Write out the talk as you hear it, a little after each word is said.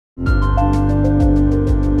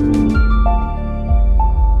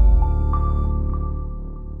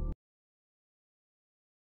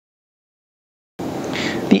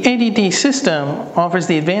The ADD system offers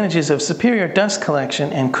the advantages of superior dust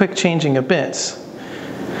collection and quick changing of bits.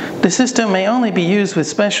 The system may only be used with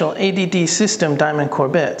special ADD system diamond core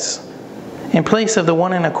bits. In place of the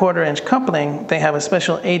 1 1/4 inch coupling, they have a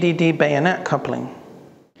special ADD bayonet coupling.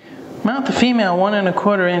 Mount the female 1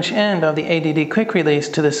 1/4 inch end of the ADD quick release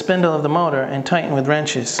to the spindle of the motor and tighten with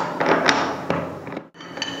wrenches.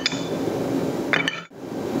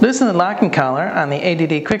 Loosen the locking collar on the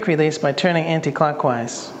ADD quick release by turning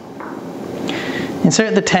anti-clockwise.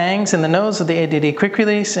 Insert the tangs in the nose of the ADD quick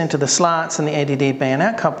release into the slots in the ADD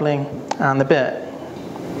bayonet coupling on the bit.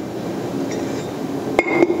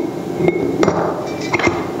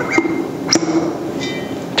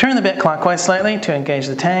 Turn the bit clockwise slightly to engage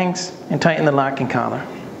the tangs and tighten the locking collar.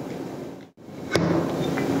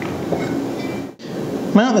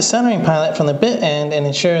 Mount the centering pilot from the bit end and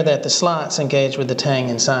ensure that the slots engage with the tang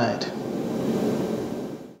inside.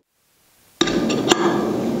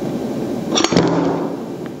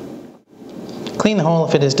 Clean the hole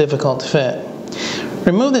if it is difficult to fit.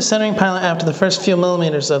 Remove the centering pilot after the first few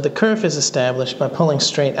millimeters of the kerf is established by pulling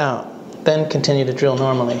straight out. Then continue to drill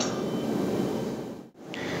normally.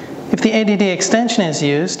 If the ADD extension is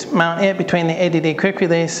used, mount it between the ADD quick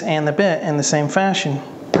release and the bit in the same fashion.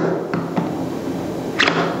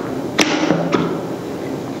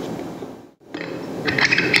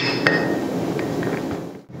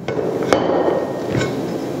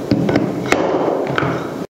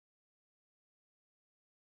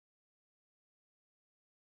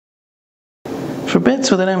 For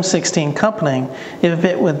bits with an M16 coupling, if a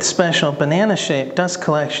bit with special banana-shaped dust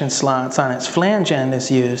collection slots on its flange end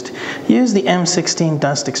is used, use the M16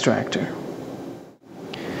 Dust Extractor.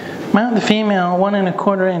 Mount the female 1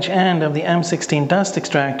 1/4 inch end of the M16 Dust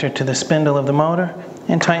Extractor to the spindle of the motor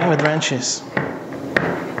and tighten with wrenches.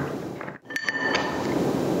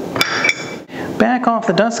 Back off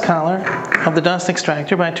the dust collar of the dust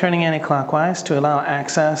extractor by turning anti-clockwise to allow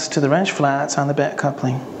access to the wrench flats on the bit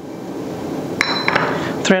coupling.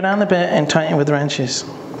 Thread on the bit and tighten with wrenches.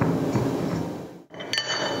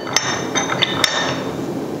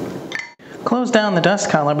 Close down the dust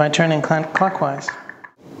collar by turning clockwise.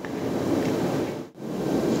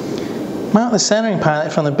 Mount the centering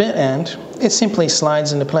pilot from the bit end. It simply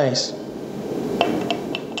slides into place.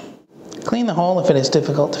 Clean the hole if it is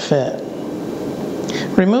difficult to fit.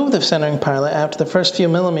 Remove the centering pilot after the first few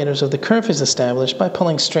millimeters of the kerf is established by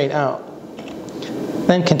pulling straight out.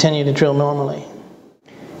 Then continue to drill normally.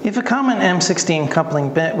 If a common M16 coupling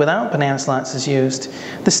bit without banana slots is used,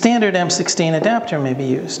 the standard M16 adapter may be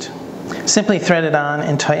used. Simply thread it on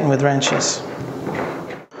and tighten with wrenches.